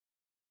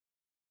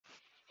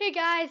Hey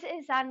guys,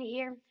 it's Xander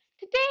here.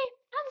 Today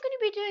I'm going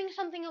to be doing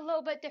something a little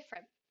bit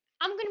different.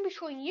 I'm going to be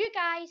showing you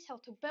guys how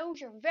to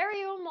build your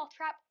very own moth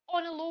trap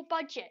on a low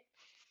budget.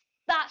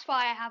 That's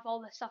why I have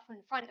all this stuff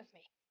in front of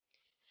me.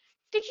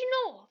 Did you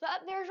know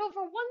that there's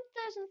over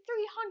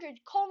 1,300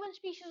 common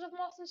species of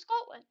moths in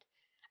Scotland?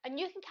 And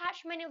you can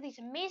catch many of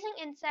these amazing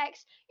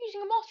insects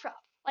using a moth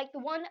trap, like the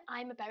one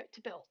I'm about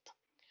to build.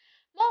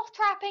 Moth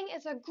trapping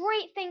is a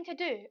great thing to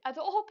do as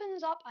it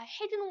opens up a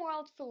hidden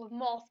world full of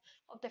moths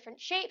of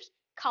different shapes,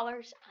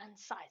 colours and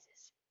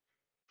sizes.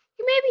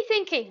 You may be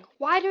thinking,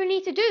 why do I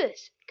need to do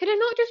this? Could I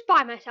not just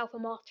buy myself a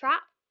moth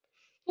trap?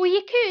 Well,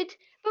 you could,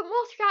 but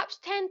moth traps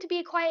tend to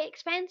be quite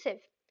expensive.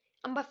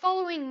 And by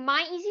following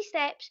my easy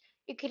steps,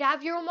 you could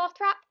have your own moth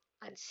trap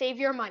and save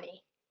your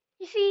money.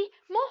 You see,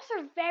 moths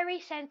are very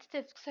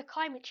sensitive to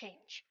climate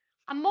change,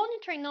 and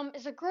monitoring them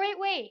is a great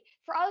way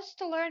for us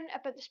to learn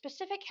about the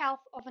specific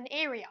health of an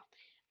area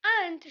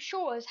and to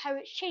show us how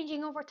it's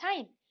changing over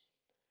time.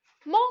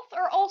 Moths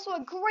are also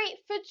a great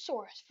food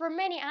source for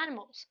many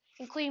animals,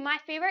 including my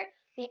favourite,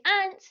 the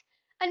ants,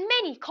 and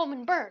many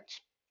common birds.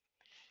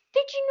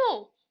 Did you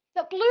know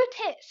that blue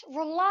tits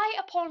rely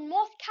upon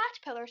moth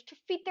caterpillars to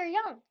feed their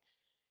young?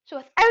 So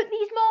without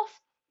these moths,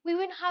 we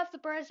wouldn't have the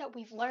birds that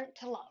we've learnt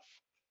to love.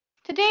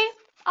 Today,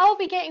 I'll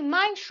be getting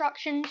my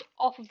instructions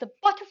off of the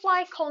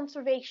Butterfly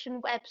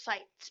Conservation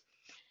website.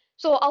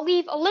 So I'll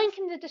leave a link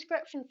in the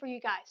description for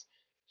you guys.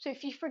 So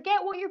if you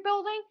forget what you're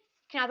building,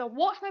 you can either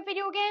watch my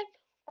video again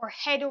or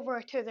head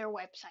over to their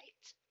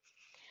website.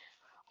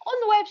 On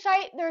the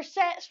website, there are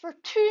sets for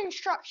 2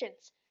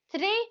 instructions.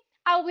 Today,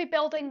 I'll be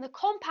building the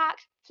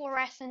compact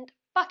fluorescent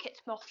bucket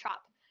moth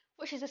trap,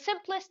 which is the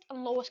simplest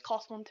and lowest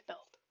cost one to build.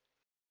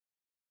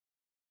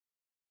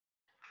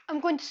 I'm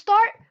going to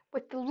start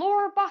with the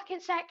lower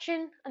bucket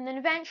section and then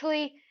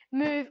eventually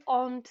move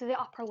on to the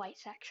upper light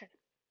section.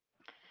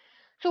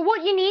 So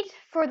what you need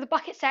for the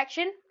bucket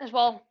section is,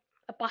 well,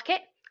 a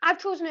bucket. I've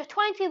chosen a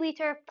 20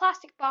 litre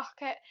plastic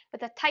bucket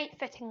with a tight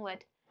fitting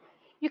lid.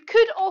 You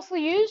could also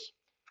use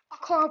a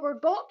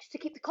cardboard box to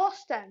keep the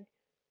cost down.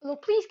 Although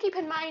please keep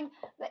in mind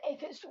that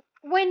if it's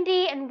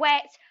windy and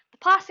wet, the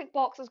plastic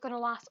box is going to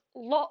last a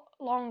lot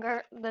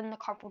longer than the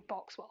cardboard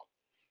box will.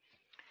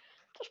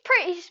 So it's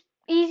pretty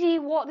easy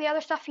what the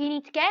other stuff you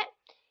need to get.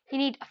 You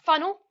need a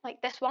funnel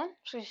like this one,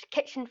 so it's a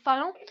kitchen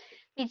funnel.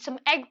 You need some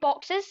egg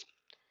boxes,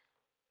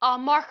 a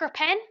marker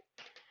pen,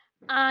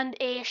 and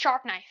a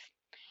sharp knife.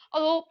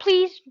 Although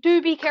please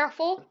do be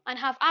careful and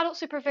have adult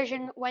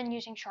supervision when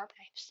using sharp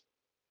knives.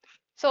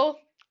 So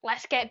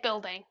let's get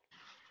building.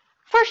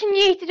 First thing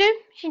you need to do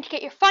is you need to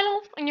get your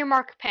funnel and your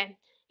marker pen.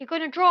 You're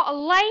going to draw a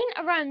line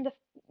around the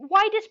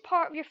widest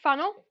part of your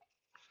funnel,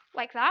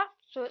 like that,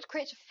 so it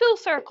creates a full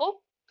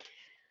circle.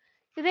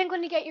 You're then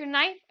going to get your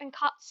knife and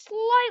cut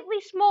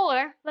slightly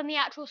smaller than the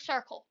actual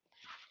circle.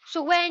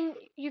 So when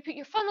you put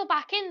your funnel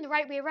back in the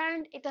right way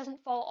around, it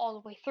doesn't fall all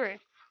the way through.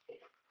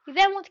 You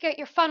then want to get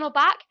your funnel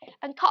back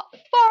and cut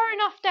far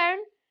enough down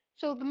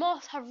so the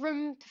moths have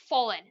room to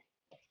fall in.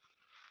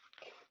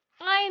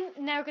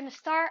 I'm now going to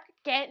start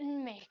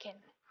making.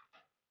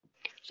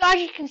 So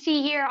as you can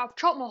see here, I've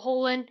chopped my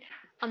hole in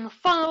and the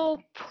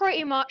funnel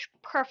pretty much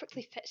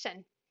perfectly fits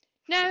in.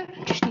 Now,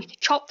 just need to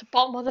chop the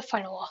bottom of the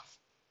funnel off.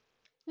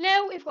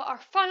 Now we've got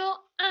our funnel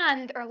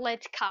and our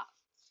lid cut.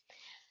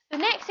 The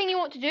next thing you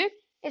want to do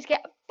is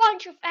get a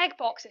bunch of egg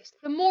boxes,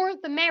 the more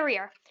the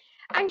merrier,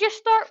 and just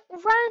start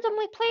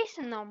randomly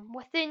placing them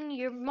within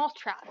your moth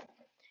trap.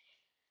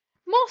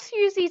 Moths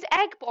use these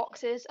egg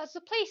boxes as a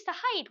place to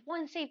hide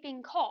once they've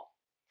been caught.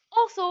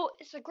 Also,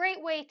 it's a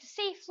great way to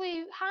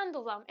safely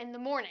handle them in the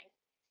morning.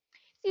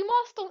 See,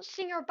 moths don't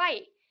sting or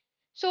bite,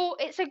 so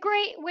it's a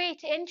great way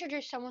to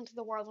introduce someone to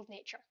the world of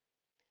nature.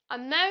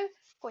 I'm now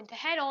going to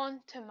head on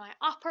to my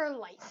upper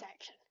light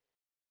section.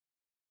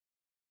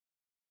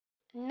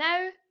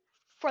 Now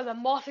for the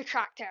moth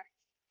attractor,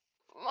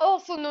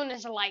 also known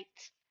as a light.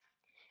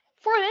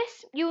 For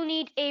this, you'll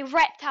need a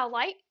reptile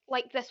light,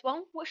 like this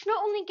one, which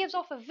not only gives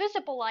off a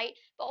visible light,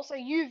 but also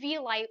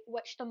UV light,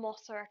 which the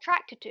moths are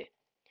attracted to.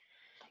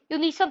 You'll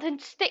need something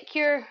to stick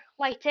your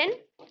light in,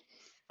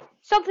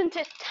 something to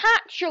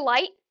attach your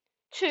light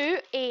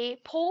to a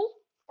pole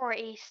or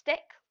a stick,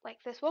 like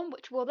this one,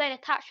 which will then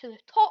attach to the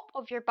top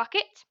of your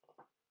bucket.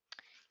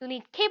 You'll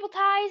need cable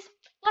ties,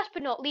 last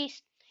but not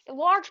least, a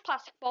large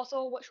plastic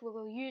bottle, which we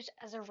will use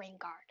as a rain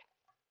guard.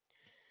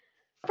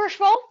 First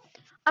of all,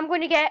 I'm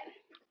going to get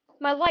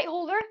my light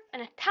holder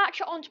and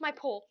attach it onto my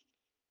pole.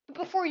 But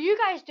before you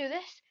guys do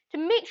this, to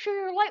make sure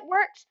your light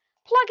works,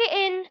 plug it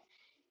in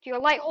to your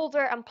light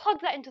holder and plug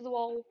that into the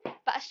wall.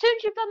 But as soon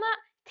as you've done that,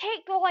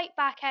 take the light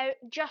back out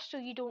just so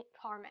you don't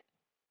harm it.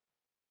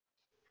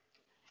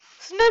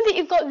 So now that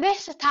you've got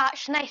this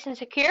attached nice and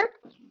secure,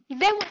 you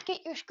then want to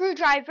get your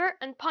screwdriver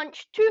and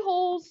punch 2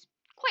 holes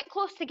quite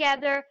close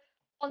together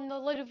on the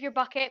lid of your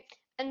bucket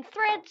and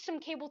thread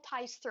some cable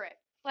ties through it,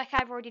 like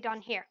I've already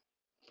done here.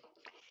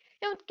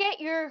 You want to get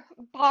your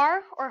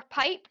bar or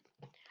pipe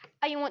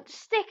and you want to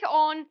stick it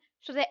on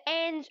so the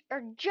ends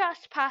are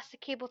just past the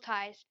cable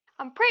ties.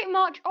 And pretty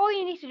much all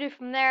you need to do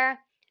from there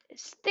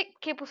stick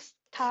cable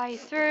tie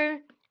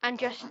through and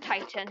just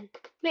tighten.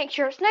 Make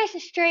sure it's nice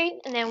and straight,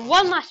 and then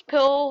one last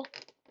pull,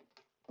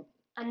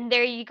 and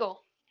there you go.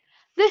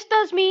 This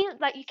does mean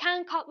that you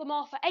can cut them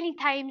off at any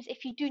times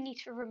if you do need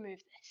to remove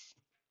this.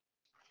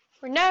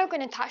 We're now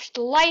going to attach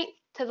the light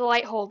to the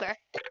light holder.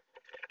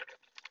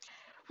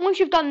 Once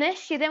you've done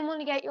this, you then want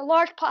to get your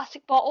large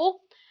plastic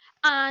bottle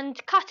and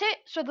cut it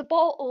so the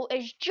bottle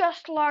is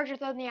just larger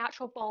than the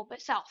actual bulb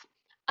itself.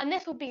 And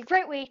this will be a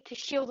great way to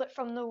shield it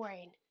from the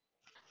rain.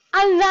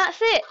 And that's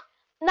it!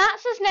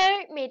 Nats has now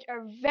made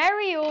our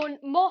very own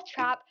moth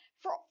trap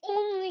for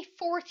only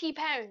 £40.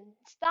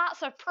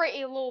 That's a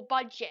pretty low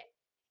budget.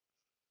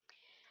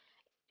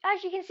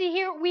 As you can see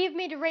here, we've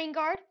made a rain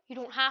guard. You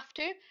don't have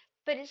to,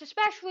 but it's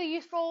especially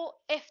useful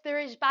if there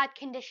is bad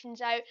conditions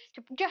out,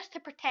 just to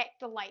protect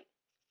the light.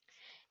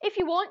 If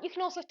you want, you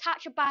can also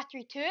attach a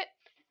battery to it.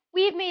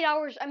 We've made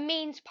ours a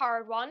mains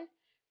powered one,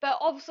 but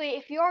obviously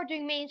if you are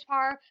doing mains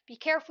power, be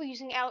careful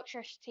using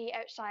electricity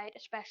outside,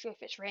 especially if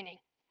it's raining.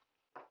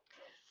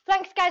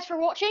 Thanks guys for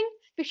watching.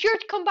 Be sure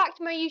to come back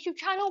to my YouTube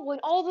channel when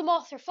all the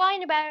moths are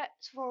flying about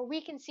so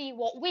we can see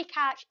what we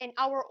catch in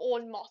our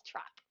own moth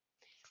trap.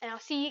 And I'll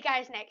see you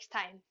guys next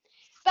time.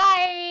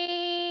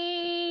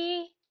 Bye!